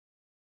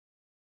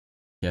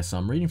Yeah, so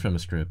I'm reading from a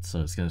script, so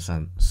it's gonna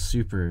sound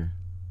super,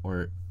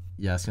 or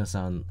yeah, it's gonna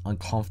sound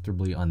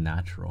uncomfortably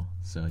unnatural.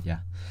 So yeah,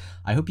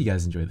 I hope you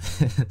guys enjoy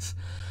this.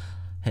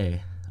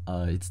 Hey,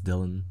 it's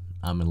Dylan.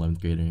 I'm an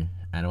 11th grader,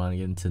 and I want to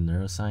get into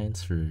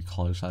neuroscience for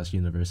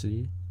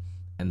college/university.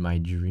 And my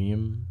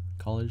dream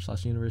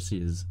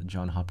college/university is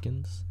John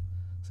Hopkins.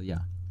 So yeah,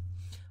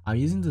 I'm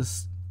using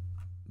this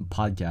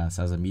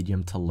podcast as a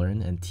medium to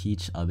learn and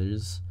teach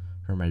others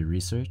for my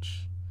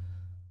research,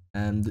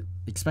 and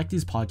expect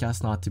these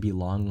podcasts not to be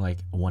long, like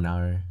 1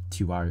 hour,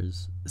 2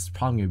 hours. It's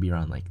probably gonna be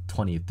around like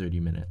 20 to 30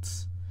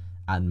 minutes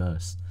at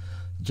most.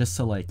 Just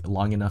to like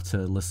long enough to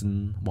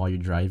listen while you're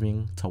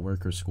driving to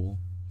work or school.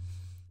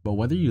 But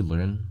whether you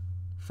learn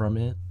from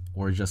it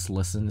or just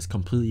listen is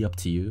completely up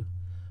to you.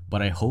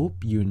 But I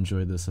hope you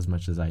enjoy this as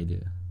much as I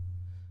do.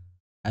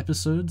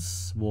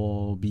 Episodes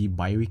will be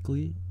bi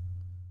weekly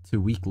to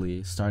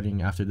weekly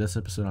starting after this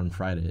episode on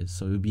Fridays.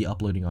 So it'll be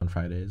uploading on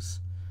Fridays.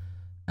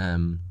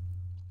 Um,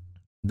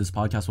 this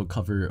podcast will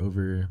cover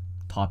over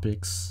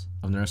topics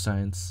of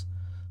neuroscience,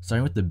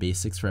 starting with the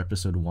basics for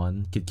episode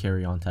 1, could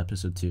carry on to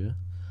episode 2.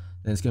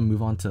 Then it's gonna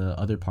move on to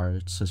other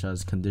parts such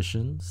as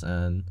conditions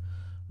and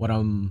what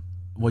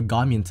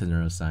got me into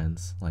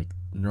neuroscience, like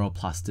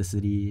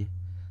neuroplasticity,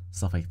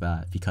 stuff like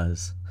that,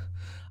 because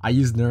I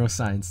use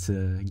neuroscience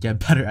to get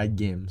better at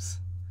games.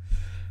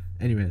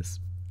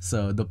 Anyways,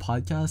 so the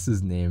podcast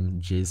is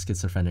named Jay's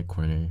Schizophrenic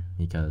Corner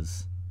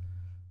because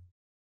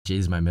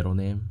Jay's my middle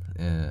name.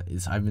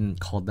 I've been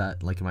called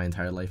that like my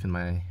entire life in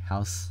my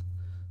house,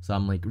 so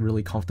I'm like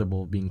really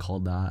comfortable being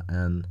called that.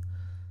 And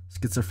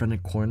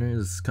Schizophrenic Corner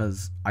is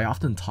because I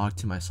often talk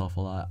to myself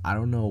a lot. I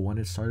don't know when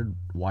it started,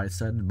 why it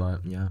started,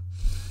 but yeah.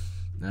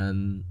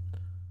 And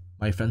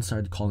my friends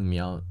started calling me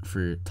out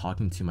for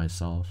talking to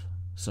myself,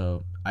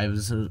 so I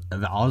was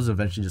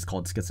eventually just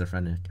called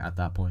schizophrenic at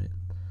that point.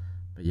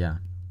 But yeah,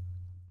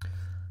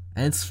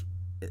 and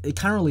it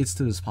kind of relates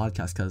to this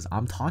podcast because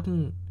I'm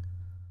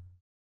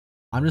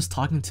just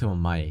talking to a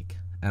mic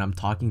and I'm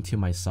talking to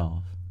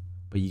myself,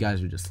 but you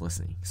guys are just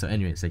listening. So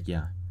anyways, like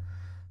yeah.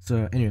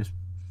 So anyways,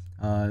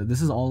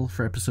 this is all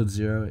for episode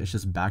 0. It's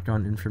just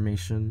background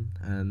information,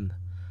 and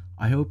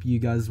I hope you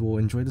guys will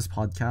enjoy this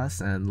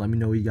podcast and let me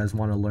know what you guys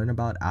want to learn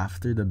about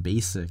after the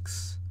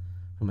basics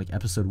from like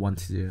episode 1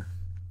 to 2.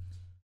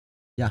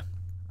 Yeah.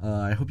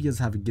 I hope you guys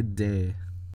have a good day.